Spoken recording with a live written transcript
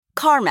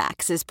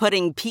CarMax is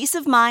putting peace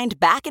of mind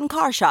back in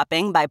car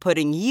shopping by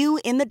putting you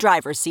in the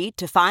driver's seat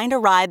to find a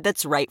ride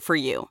that's right for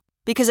you.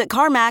 Because at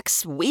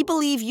CarMax, we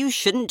believe you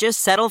shouldn't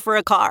just settle for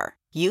a car.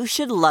 You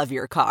should love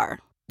your car.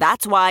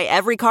 That's why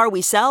every car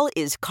we sell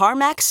is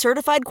CarMax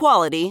certified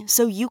quality,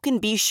 so you can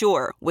be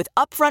sure with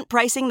upfront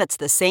pricing that's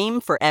the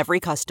same for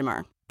every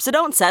customer. So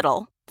don't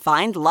settle.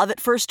 Find love at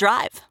first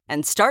drive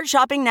and start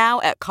shopping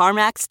now at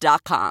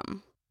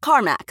CarMax.com.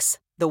 CarMax,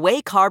 the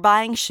way car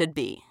buying should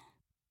be.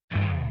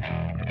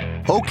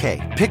 Okay,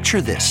 picture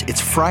this.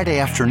 It's Friday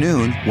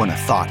afternoon when a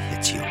thought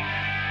hits you.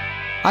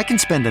 I can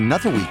spend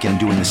another weekend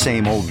doing the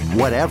same old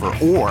whatever,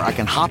 or I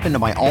can hop into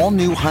my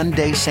all-new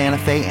Hyundai Santa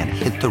Fe and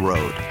hit the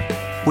road.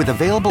 With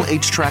available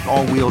H-Track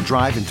all-wheel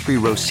drive and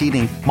 3-row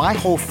seating, my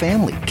whole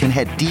family can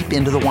head deep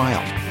into the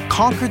wild.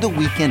 Conquer the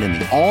weekend in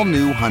the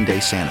all-new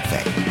Hyundai Santa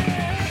Fe.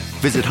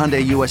 Visit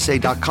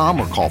HyundaiUSA.com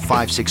or call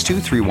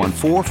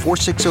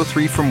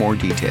 562-314-4603 for more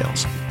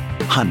details.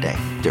 Hyundai,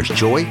 there's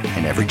joy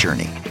in every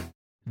journey.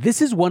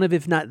 This is one of,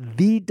 if not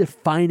the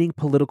defining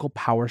political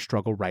power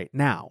struggle right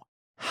now.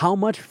 How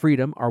much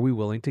freedom are we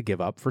willing to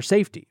give up for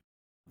safety?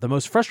 The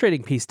most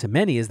frustrating piece to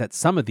many is that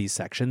some of these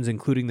sections,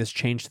 including this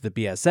change to the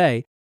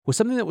BSA, was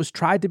something that was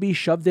tried to be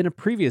shoved in a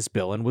previous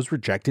bill and was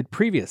rejected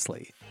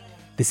previously.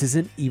 This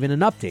isn't even an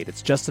update,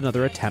 it's just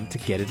another attempt to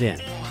get it in.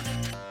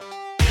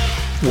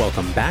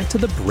 Welcome back to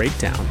The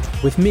Breakdown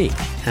with me,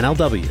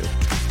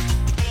 NLW.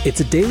 It's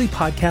a daily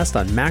podcast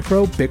on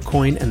macro,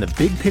 Bitcoin, and the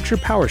big picture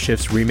power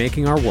shifts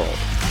remaking our world.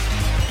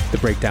 The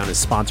Breakdown is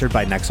sponsored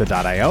by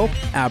Nexo.io,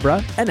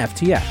 Abra, and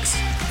FTX,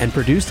 and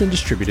produced and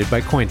distributed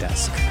by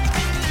CoinDesk.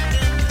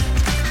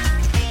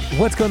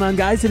 What's going on,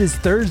 guys? It is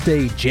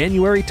Thursday,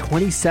 January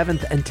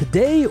 27th, and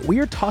today we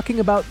are talking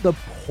about the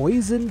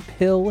poison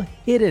pill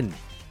hidden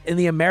in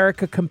the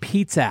America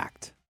Competes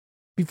Act.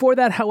 Before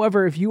that,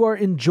 however, if you are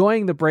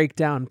enjoying The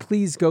Breakdown,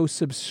 please go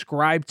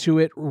subscribe to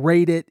it,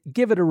 rate it,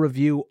 give it a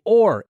review,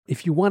 or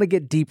if you want to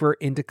get deeper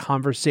into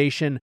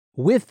conversation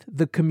with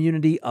the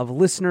community of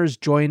listeners,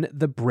 join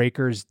the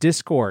Breakers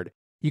Discord.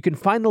 You can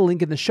find the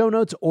link in the show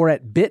notes or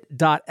at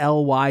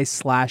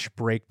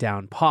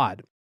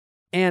bit.ly/breakdownpod.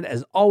 And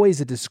as always,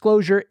 a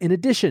disclosure, in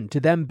addition to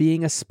them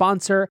being a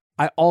sponsor,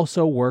 I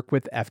also work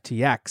with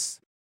FTX.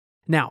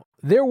 Now,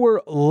 there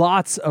were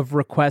lots of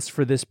requests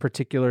for this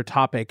particular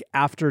topic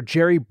after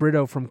Jerry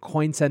Brito from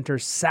Coin Center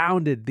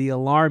sounded the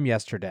alarm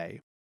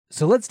yesterday.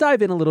 So let's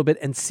dive in a little bit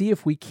and see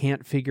if we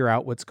can't figure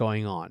out what's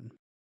going on.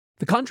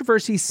 The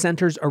controversy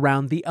centers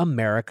around the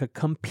America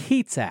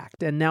Competes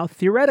Act, and now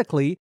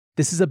theoretically,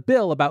 this is a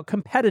bill about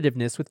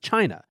competitiveness with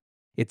China.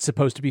 It's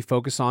supposed to be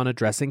focused on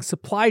addressing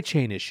supply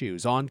chain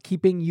issues, on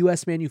keeping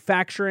U.S.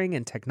 manufacturing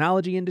and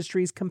technology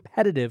industries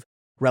competitive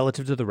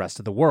relative to the rest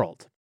of the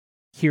world.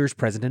 Here's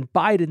President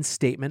Biden's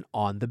statement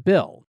on the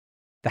bill.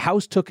 The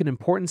House took an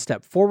important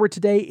step forward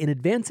today in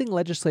advancing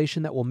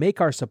legislation that will make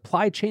our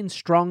supply chain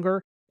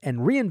stronger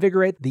and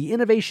reinvigorate the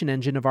innovation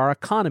engine of our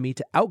economy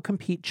to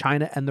outcompete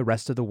China and the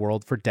rest of the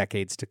world for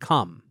decades to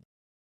come.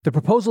 The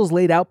proposals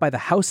laid out by the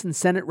House and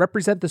Senate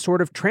represent the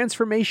sort of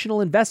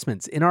transformational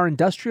investments in our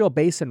industrial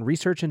base and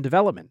research and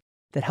development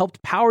that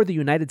helped power the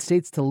United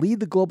States to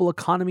lead the global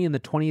economy in the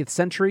 20th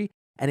century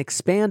and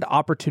expand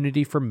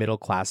opportunity for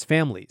middle-class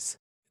families.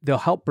 They'll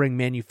help bring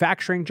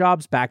manufacturing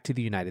jobs back to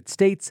the United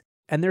States,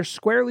 and they're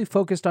squarely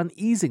focused on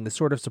easing the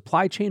sort of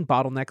supply chain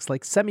bottlenecks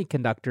like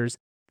semiconductors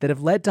that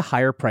have led to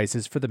higher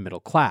prices for the middle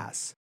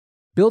class.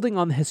 Building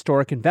on the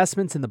historic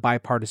investments in the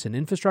bipartisan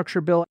infrastructure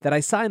bill that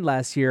I signed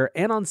last year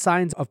and on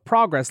signs of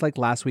progress like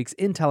last week's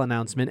Intel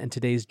announcement and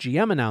today's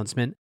GM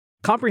announcement,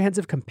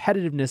 comprehensive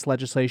competitiveness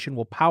legislation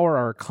will power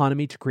our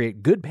economy to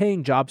create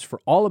good-paying jobs for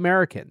all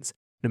Americans,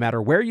 no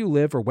matter where you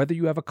live or whether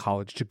you have a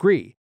college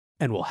degree,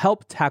 and will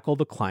help tackle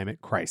the climate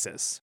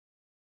crisis.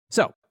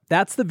 So,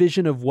 that's the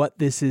vision of what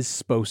this is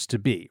supposed to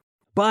be.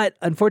 But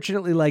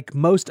unfortunately, like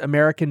most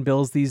American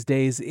bills these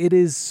days, it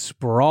is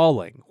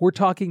sprawling. We're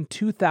talking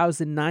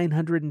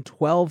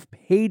 2,912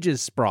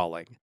 pages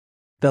sprawling.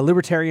 The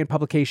libertarian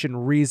publication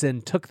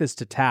Reason took this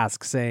to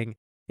task, saying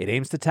it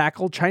aims to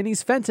tackle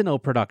Chinese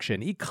fentanyl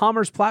production,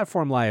 e-commerce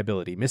platform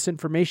liability,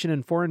 misinformation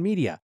in foreign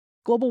media,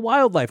 global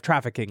wildlife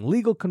trafficking,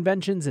 legal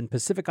conventions in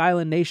Pacific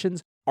Island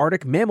nations,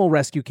 Arctic mammal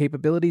rescue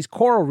capabilities,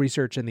 coral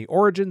research, and the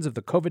origins of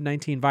the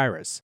COVID-19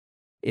 virus.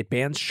 It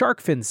bans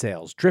shark fin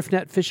sales, drift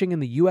net fishing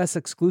in the U.S.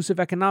 exclusive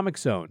economic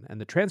zone, and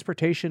the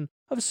transportation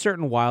of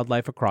certain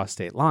wildlife across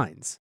state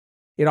lines.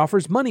 It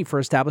offers money for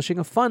establishing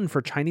a fund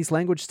for Chinese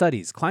language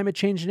studies, climate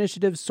change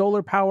initiatives,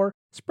 solar power,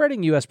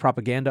 spreading U.S.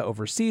 propaganda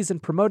overseas,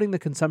 and promoting the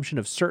consumption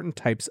of certain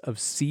types of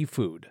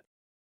seafood.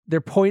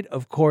 Their point,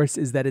 of course,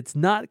 is that it's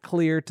not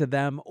clear to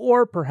them,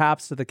 or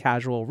perhaps to the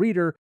casual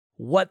reader,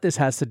 what this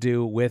has to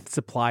do with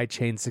supply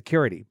chain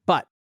security.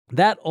 But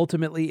that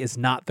ultimately is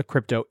not the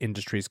crypto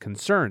industry's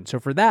concern. So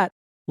for that,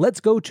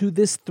 let's go to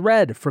this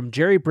thread from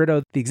Jerry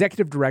Brito, the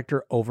executive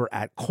director over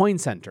at Coin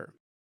Center.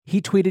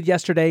 He tweeted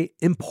yesterday,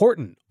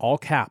 important, all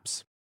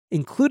caps,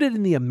 included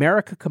in the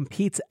America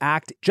Competes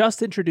Act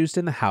just introduced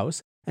in the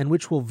House and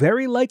which will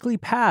very likely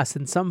pass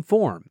in some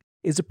form,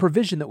 is a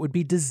provision that would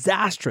be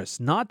disastrous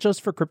not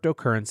just for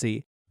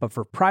cryptocurrency, but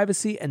for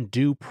privacy and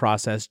due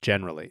process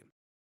generally.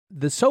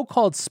 The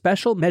so-called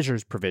special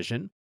measures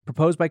provision,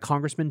 proposed by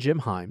Congressman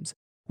Jim Himes,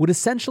 would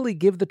essentially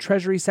give the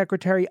Treasury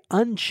Secretary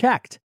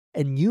unchecked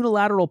and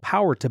unilateral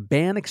power to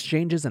ban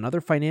exchanges and other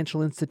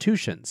financial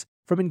institutions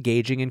from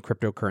engaging in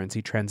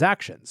cryptocurrency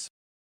transactions.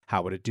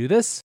 How would it do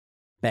this?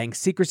 Bank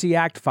Secrecy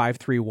Act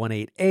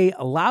 5318A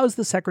allows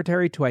the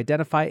Secretary to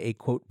identify a,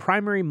 quote,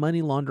 primary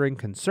money laundering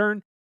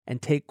concern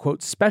and take,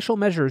 quote, special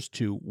measures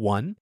to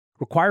 1.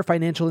 Require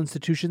financial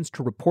institutions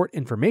to report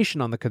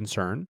information on the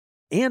concern,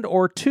 and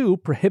or 2.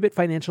 Prohibit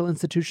financial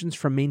institutions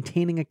from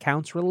maintaining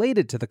accounts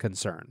related to the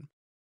concern.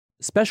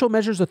 Special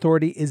measures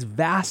authority is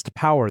vast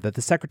power that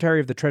the Secretary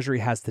of the Treasury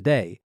has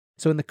today,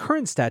 so in the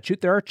current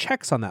statute there are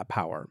checks on that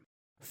power.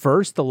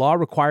 First, the law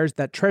requires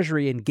that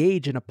Treasury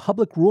engage in a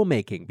public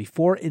rulemaking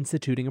before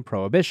instituting a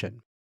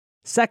prohibition.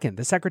 Second,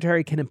 the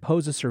Secretary can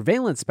impose a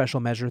surveillance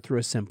special measure through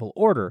a simple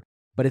order,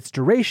 but its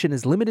duration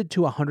is limited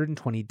to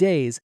 120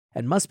 days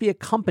and must be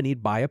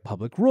accompanied by a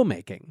public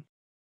rulemaking.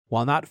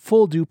 While not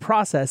full due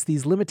process,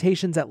 these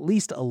limitations at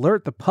least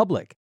alert the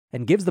public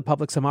and gives the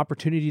public some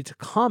opportunity to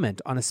comment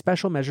on a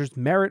special measure's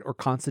merit or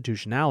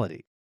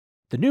constitutionality.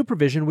 The new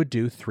provision would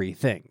do 3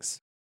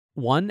 things.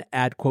 1.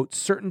 Add, quote,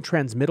 certain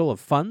transmittal of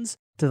funds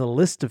to the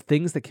list of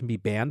things that can be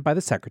banned by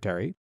the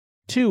Secretary.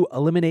 2.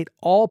 Eliminate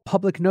all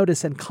public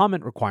notice and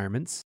comment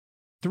requirements.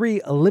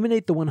 3.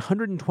 Eliminate the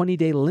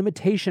 120-day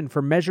limitation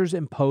for measures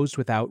imposed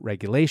without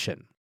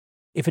regulation.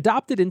 If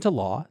adopted into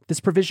law, this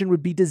provision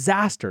would be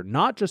disaster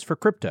not just for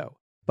crypto,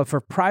 but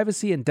for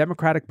privacy and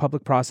democratic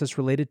public process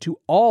related to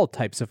all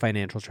types of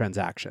financial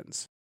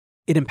transactions.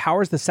 It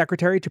empowers the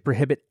Secretary to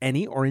prohibit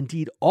any or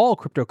indeed all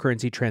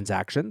cryptocurrency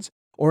transactions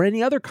or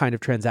any other kind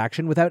of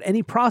transaction without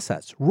any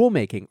process,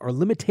 rulemaking, or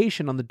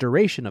limitation on the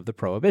duration of the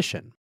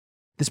prohibition.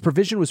 This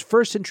provision was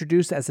first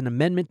introduced as an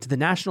amendment to the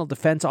National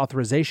Defense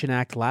Authorization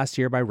Act last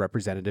year by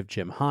Representative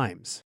Jim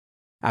Himes.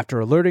 After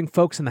alerting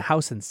folks in the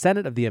House and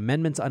Senate of the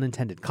amendment's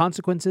unintended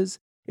consequences,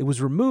 it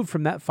was removed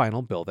from that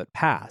final bill that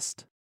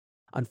passed.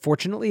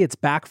 Unfortunately, it's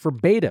back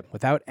verbatim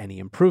without any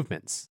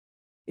improvements.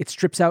 It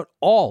strips out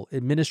all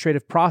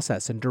administrative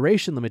process and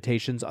duration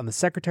limitations on the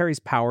Secretary's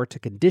power to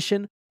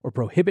condition or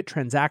prohibit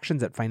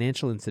transactions at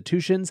financial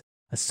institutions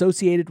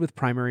associated with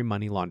primary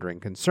money laundering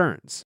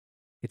concerns.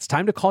 It's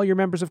time to call your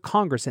members of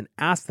Congress and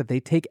ask that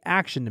they take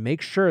action to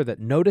make sure that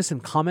notice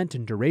and comment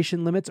and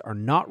duration limits are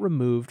not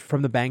removed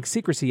from the Bank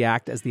Secrecy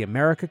Act as the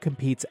America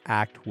Competes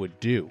Act would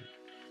do.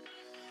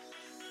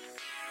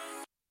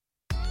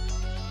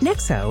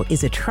 Nexo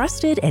is a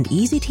trusted and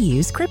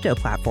easy-to-use crypto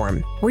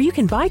platform where you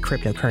can buy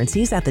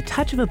cryptocurrencies at the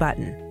touch of a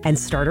button and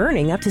start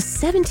earning up to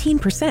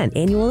 17%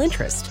 annual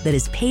interest that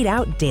is paid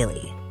out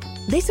daily.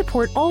 They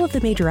support all of the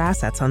major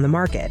assets on the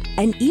market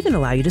and even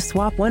allow you to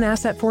swap one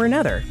asset for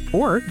another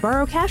or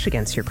borrow cash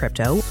against your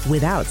crypto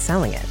without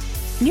selling it.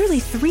 Nearly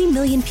 3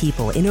 million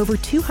people in over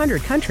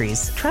 200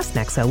 countries trust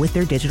Nexo with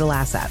their digital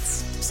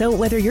assets. So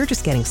whether you're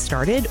just getting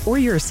started or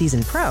you're a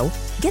seasoned pro,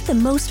 get the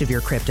most of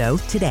your crypto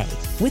today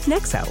with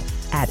Nexo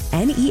at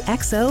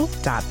nexo.io.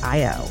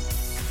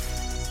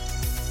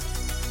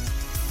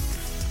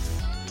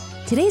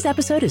 Today's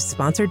episode is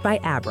sponsored by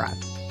Abra.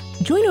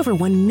 Join over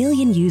 1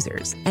 million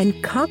users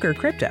and conquer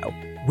crypto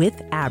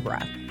with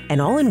Abra, an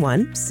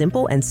all-in-one,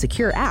 simple, and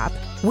secure app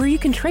where you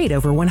can trade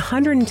over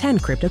 110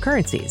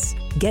 cryptocurrencies,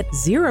 get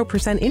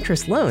 0%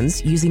 interest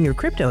loans using your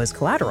crypto as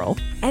collateral,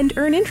 and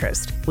earn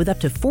interest with up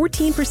to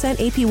 14%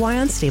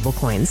 APY on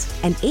stablecoins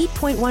and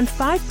 8.15%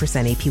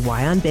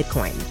 APY on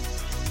Bitcoin.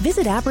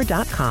 Visit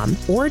Abra.com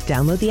or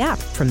download the app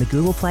from the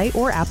Google Play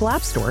or Apple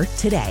App Store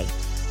today.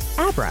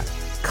 Abra,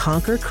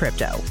 conquer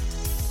crypto.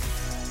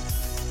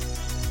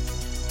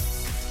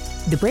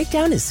 The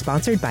Breakdown is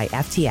sponsored by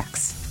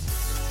FTX.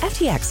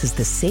 FTX is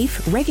the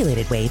safe,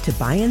 regulated way to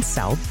buy and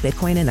sell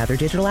Bitcoin and other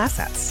digital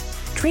assets.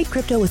 Trade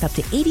crypto with up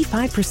to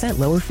 85%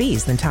 lower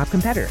fees than top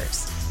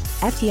competitors.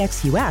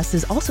 FTX US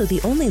is also the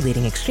only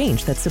leading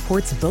exchange that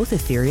supports both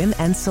Ethereum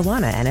and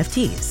Solana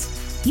NFTs.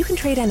 You can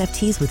trade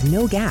NFTs with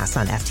no gas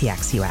on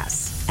FTX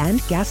US,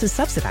 and gas is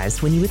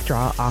subsidized when you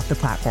withdraw off the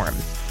platform.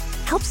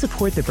 Help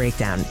support The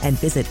Breakdown and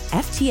visit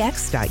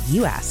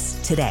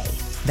ftx.us today.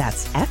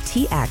 That's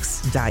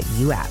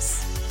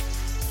ftx.us.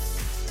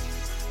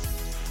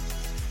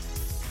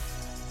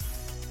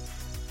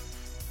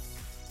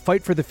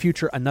 Fight for the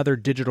Future, another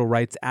digital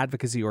rights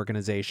advocacy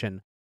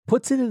organization,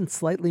 puts it in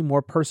slightly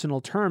more personal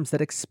terms that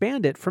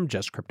expand it from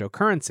just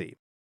cryptocurrency.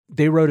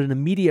 They wrote an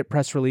immediate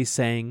press release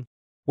saying,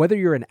 whether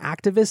you're an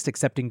activist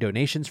accepting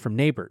donations from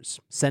neighbors,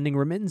 sending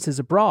remittances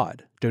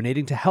abroad,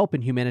 donating to help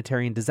in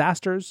humanitarian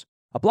disasters,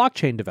 a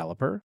blockchain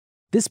developer,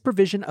 this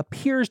provision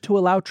appears to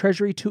allow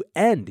Treasury to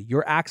end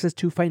your access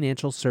to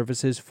financial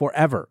services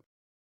forever.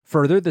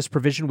 Further, this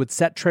provision would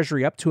set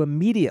Treasury up to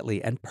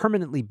immediately and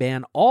permanently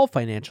ban all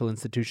financial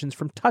institutions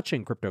from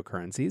touching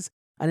cryptocurrencies,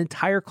 an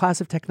entire class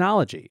of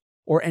technology,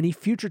 or any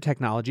future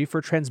technology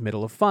for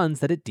transmittal of funds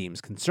that it deems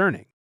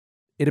concerning.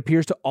 It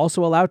appears to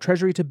also allow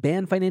Treasury to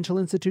ban financial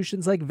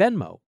institutions like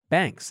Venmo,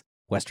 banks,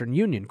 Western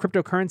Union,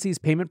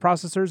 cryptocurrencies, payment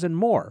processors, and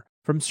more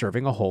from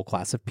serving a whole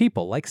class of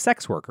people, like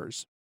sex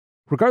workers.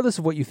 Regardless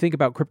of what you think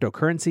about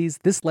cryptocurrencies,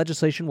 this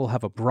legislation will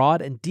have a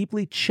broad and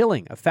deeply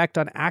chilling effect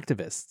on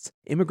activists,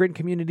 immigrant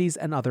communities,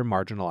 and other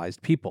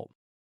marginalized people.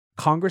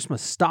 Congress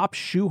must stop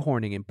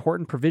shoehorning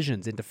important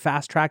provisions into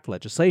fast-tracked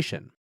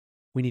legislation.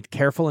 We need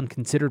careful and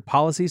considered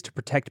policies to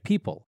protect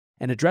people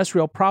and address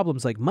real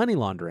problems like money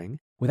laundering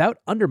without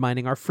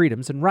undermining our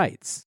freedoms and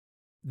rights.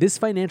 This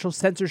financial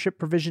censorship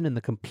provision in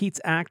the Competes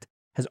Act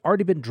has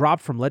already been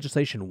dropped from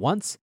legislation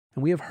once,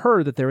 and we have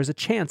heard that there is a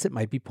chance it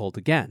might be pulled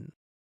again.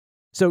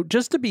 So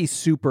just to be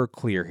super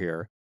clear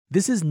here,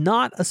 this is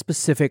not a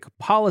specific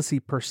policy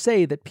per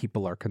se that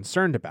people are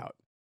concerned about.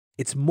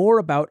 It's more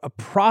about a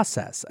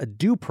process, a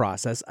due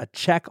process, a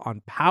check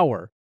on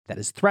power that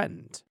is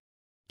threatened.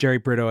 Jerry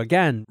Brito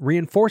again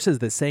reinforces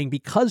this, saying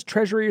because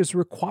Treasury is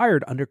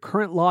required under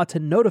current law to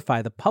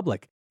notify the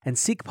public and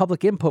seek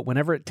public input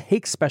whenever it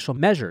takes special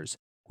measures,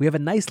 we have a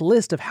nice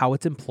list of how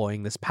it's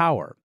employing this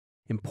power.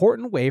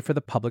 Important way for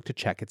the public to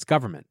check its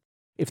government.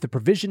 If the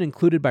provision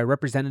included by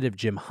Representative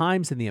Jim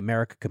Himes in the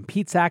America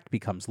Competes Act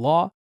becomes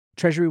law,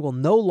 Treasury will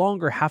no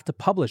longer have to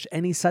publish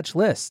any such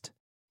list.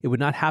 It would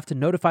not have to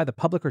notify the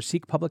public or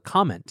seek public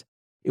comment.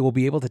 It will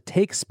be able to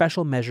take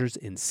special measures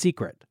in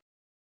secret.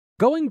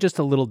 Going just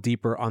a little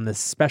deeper on the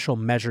special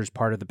measures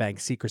part of the Bank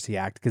Secrecy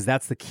Act, because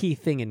that's the key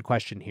thing in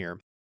question here.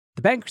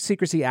 The Bank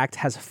Secrecy Act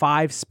has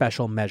 5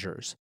 special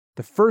measures.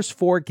 The first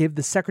 4 give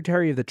the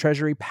Secretary of the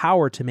Treasury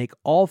power to make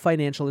all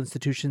financial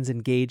institutions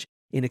engage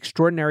in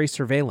extraordinary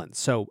surveillance.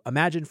 So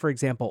imagine, for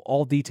example,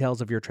 all details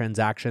of your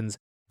transactions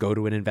go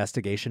to an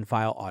investigation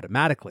file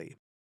automatically.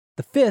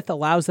 The 5th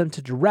allows them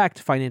to direct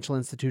financial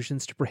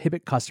institutions to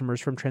prohibit customers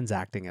from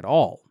transacting at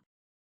all.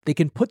 They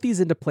can put these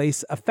into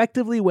place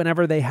effectively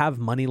whenever they have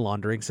money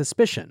laundering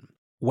suspicion.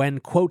 When,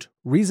 quote,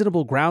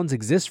 reasonable grounds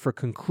exist for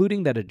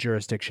concluding that a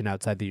jurisdiction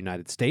outside the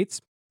United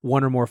States,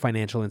 one or more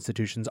financial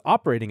institutions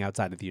operating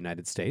outside of the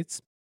United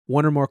States,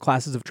 one or more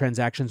classes of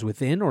transactions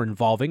within or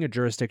involving a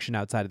jurisdiction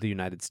outside of the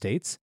United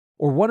States,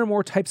 or one or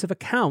more types of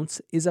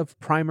accounts is of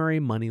primary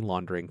money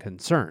laundering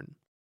concern.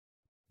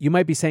 You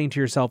might be saying to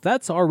yourself,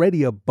 that's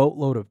already a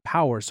boatload of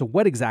power, so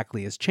what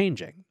exactly is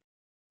changing?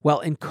 Well,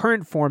 in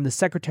current form, the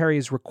Secretary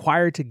is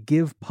required to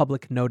give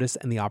public notice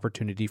and the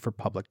opportunity for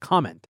public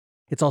comment.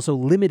 It's also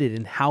limited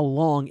in how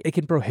long it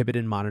can prohibit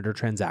and monitor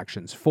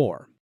transactions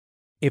for.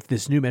 If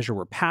this new measure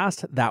were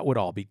passed, that would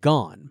all be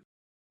gone.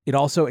 It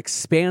also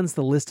expands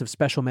the list of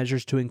special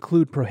measures to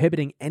include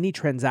prohibiting any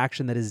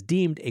transaction that is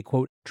deemed a,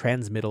 quote,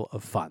 transmittal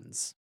of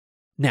funds.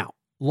 Now,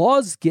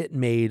 laws get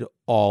made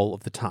all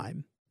of the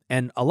time.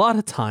 And a lot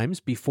of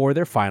times, before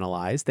they're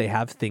finalized, they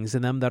have things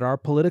in them that are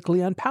politically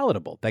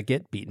unpalatable, that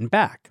get beaten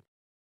back.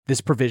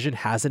 This provision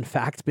has in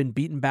fact been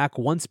beaten back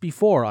once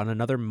before on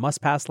another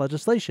must-pass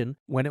legislation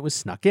when it was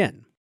snuck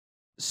in.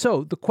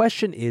 So the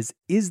question is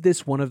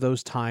this one of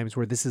those times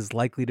where this is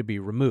likely to be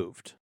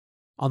removed?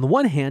 On the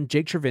one hand,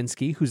 Jake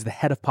Chervinsky, who's the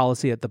head of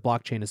policy at the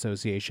Blockchain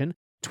Association,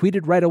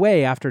 tweeted right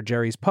away after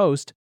Jerry's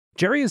post,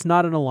 Jerry is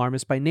not an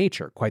alarmist by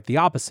nature, quite the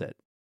opposite.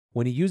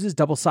 When he uses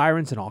double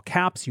sirens in all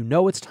caps, you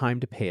know it's time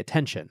to pay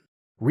attention.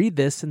 Read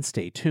this and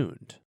stay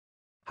tuned.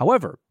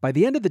 However, by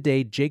the end of the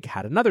day, Jake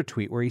had another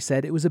tweet where he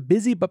said it was a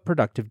busy but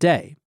productive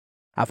day.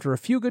 After a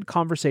few good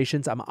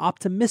conversations, I'm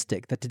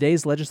optimistic that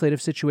today's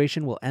legislative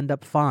situation will end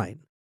up fine.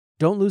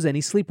 Don't lose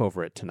any sleep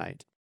over it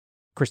tonight.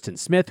 Kristen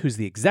Smith, who's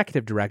the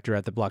executive director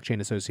at the Blockchain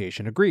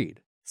Association,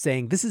 agreed,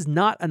 saying this is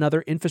not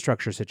another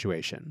infrastructure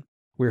situation.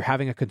 We're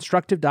having a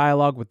constructive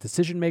dialogue with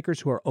decision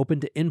makers who are open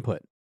to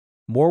input.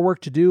 More work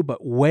to do,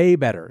 but way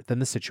better than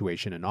the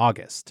situation in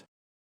August.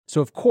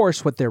 So of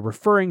course, what they're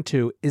referring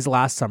to is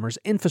last summer's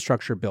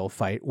infrastructure bill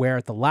fight, where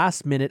at the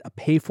last minute a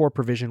pay-for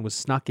provision was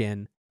snuck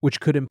in, which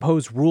could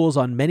impose rules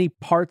on many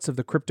parts of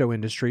the crypto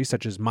industry,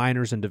 such as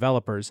miners and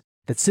developers,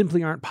 that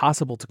simply aren't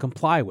possible to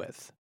comply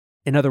with.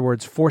 In other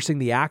words, forcing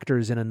the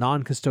actors in a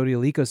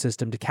non-custodial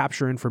ecosystem to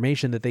capture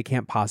information that they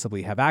can't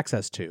possibly have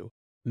access to,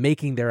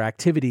 making their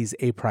activities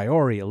a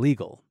priori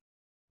illegal.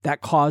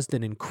 That caused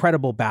an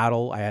incredible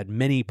battle. I had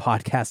many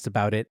podcasts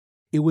about it.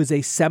 It was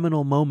a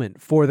seminal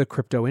moment for the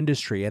crypto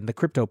industry and the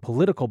crypto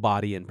political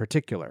body in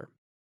particular.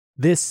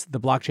 This, the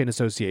Blockchain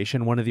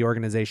Association, one of the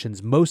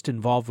organizations most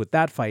involved with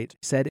that fight,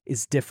 said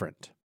is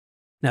different.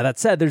 Now that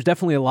said, there's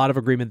definitely a lot of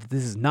agreement that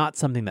this is not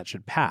something that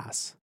should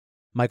pass.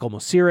 Michael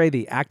Mosire,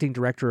 the acting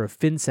director of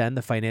FinCEN,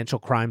 the Financial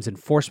Crimes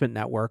Enforcement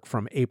Network,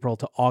 from April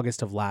to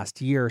August of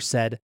last year,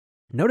 said,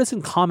 "Notice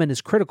and comment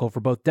is critical for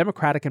both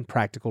democratic and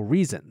practical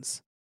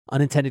reasons.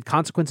 Unintended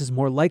consequences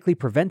more likely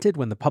prevented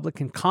when the public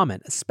can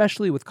comment,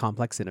 especially with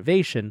complex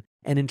innovation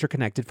and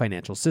interconnected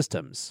financial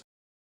systems.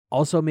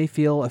 Also may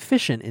feel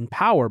efficient in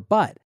power,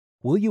 but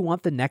will you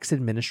want the next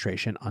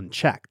administration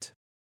unchecked?"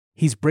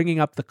 He's bringing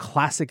up the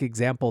classic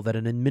example that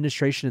an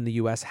administration in the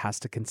US has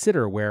to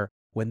consider, where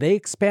when they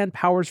expand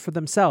powers for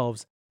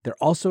themselves, they're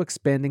also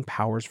expanding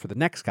powers for the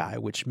next guy,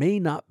 which may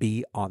not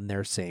be on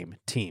their same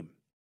team.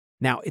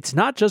 Now, it's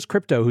not just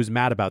crypto who's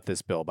mad about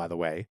this bill, by the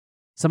way.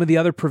 Some of the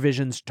other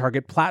provisions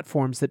target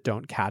platforms that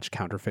don't catch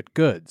counterfeit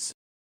goods.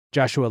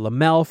 Joshua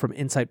Lamel from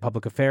Insight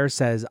Public Affairs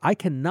says, I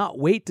cannot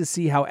wait to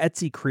see how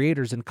Etsy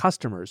creators and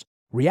customers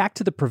react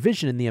to the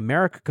provision in the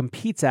America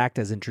Competes Act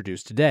as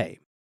introduced today.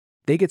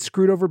 They get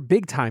screwed over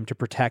big time to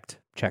protect,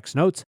 checks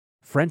notes,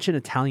 French and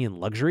Italian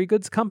luxury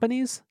goods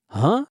companies?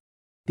 Huh?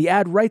 The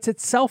ad writes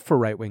itself for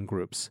right-wing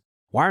groups.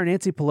 Why are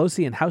Nancy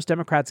Pelosi and House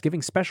Democrats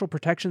giving special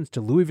protections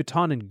to Louis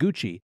Vuitton and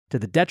Gucci to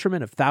the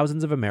detriment of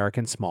thousands of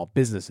American small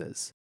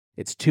businesses?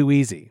 It's too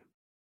easy.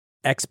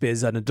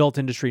 XBiz, an adult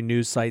industry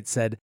news site,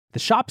 said the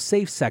Shop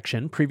Safe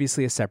section,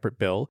 previously a separate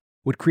bill,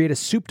 would create a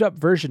souped-up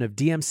version of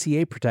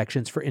DMCA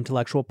protections for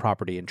intellectual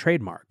property and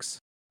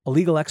trademarks. A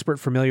legal expert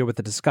familiar with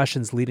the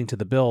discussions leading to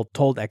the bill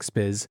told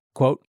XBiz,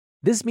 quote,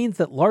 this means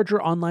that larger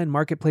online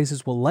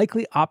marketplaces will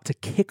likely opt to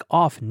kick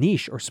off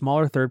niche or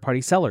smaller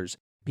third-party sellers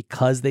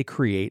because they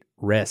create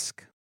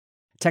risk.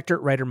 TechDirt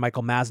writer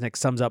Michael Masnick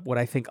sums up what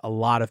I think a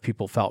lot of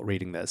people felt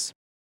reading this.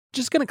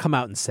 Just going to come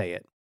out and say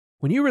it.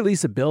 When you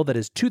release a bill that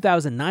is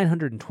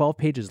 2,912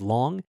 pages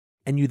long,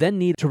 and you then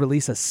need to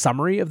release a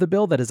summary of the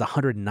bill that is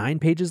 109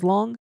 pages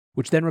long,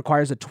 which then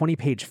requires a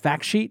 20-page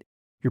fact sheet,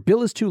 your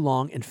bill is too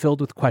long and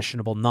filled with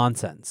questionable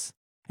nonsense.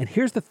 And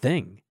here's the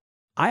thing.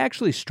 I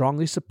actually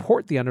strongly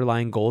support the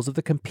underlying goals of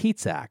the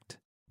Competes Act.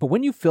 But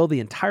when you fill the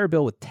entire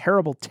bill with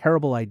terrible,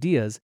 terrible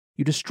ideas,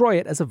 you destroy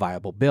it as a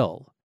viable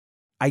bill.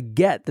 I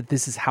get that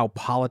this is how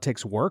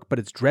politics work, but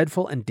it's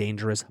dreadful and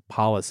dangerous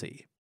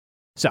policy.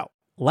 So,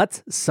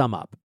 let's sum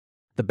up.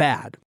 The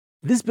bad.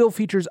 This bill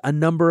features a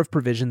number of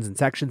provisions and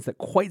sections that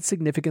quite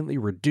significantly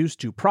reduce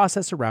due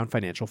process around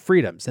financial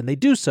freedoms, and they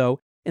do so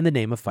in the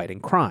name of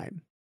fighting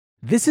crime.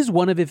 This is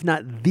one of, if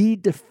not the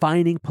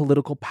defining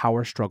political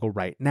power struggle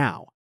right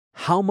now.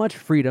 How much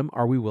freedom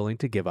are we willing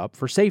to give up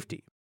for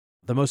safety?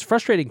 The most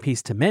frustrating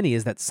piece to many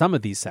is that some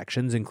of these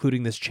sections,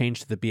 including this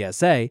change to the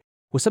BSA,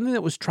 was something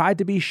that was tried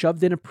to be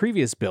shoved in a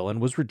previous bill and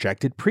was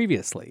rejected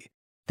previously.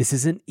 This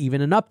isn't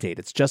even an update,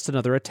 it's just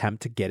another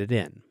attempt to get it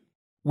in.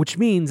 Which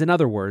means, in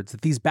other words,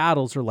 that these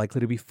battles are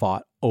likely to be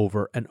fought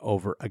over and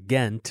over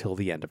again till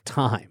the end of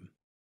time.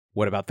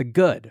 What about the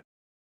good?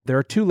 There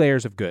are two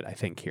layers of good, I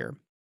think, here.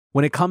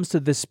 When it comes to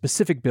this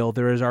specific bill,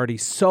 there is already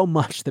so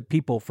much that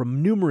people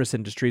from numerous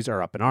industries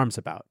are up in arms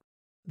about.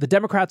 The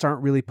Democrats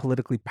aren't really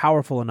politically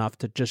powerful enough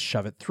to just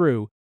shove it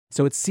through,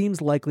 so it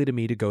seems likely to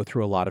me to go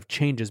through a lot of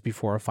changes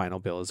before a final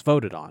bill is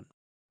voted on.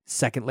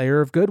 Second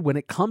layer of good, when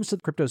it comes to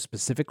crypto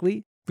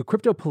specifically, the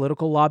crypto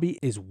political lobby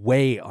is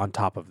way on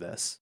top of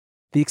this.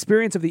 The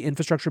experience of the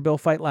infrastructure bill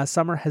fight last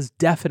summer has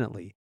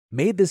definitely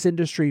made this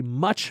industry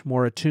much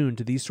more attuned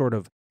to these sort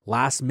of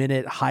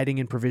last-minute hiding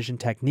in provision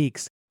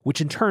techniques, which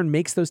in turn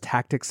makes those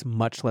tactics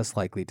much less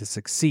likely to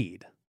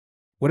succeed.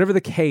 Whatever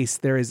the case,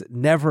 there is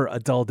never a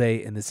dull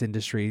day in this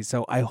industry,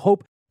 so I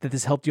hope that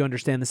this helped you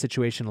understand the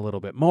situation a little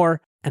bit more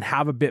and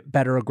have a bit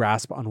better a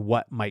grasp on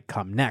what might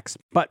come next.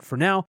 But for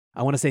now,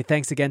 I want to say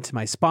thanks again to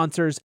my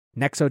sponsors,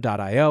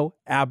 Nexo.io,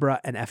 Abra,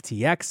 and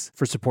FTX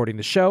for supporting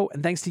the show,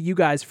 and thanks to you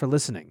guys for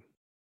listening.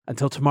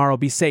 Until tomorrow,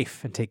 be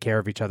safe and take care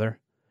of each other.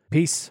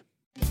 Peace.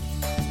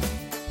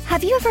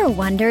 Have you ever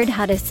wondered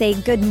how to say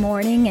good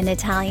morning in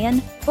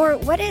Italian? Or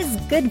what is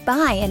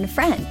goodbye in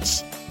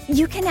French?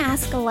 You can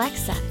ask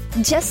Alexa.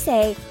 Just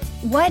say,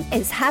 what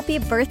is happy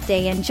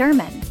birthday in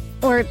German?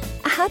 Or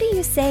how do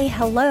you say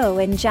hello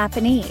in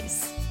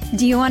Japanese?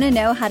 Do you want to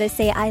know how to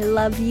say I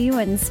love you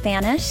in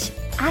Spanish?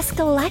 Ask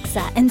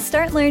Alexa and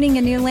start learning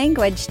a new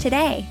language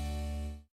today.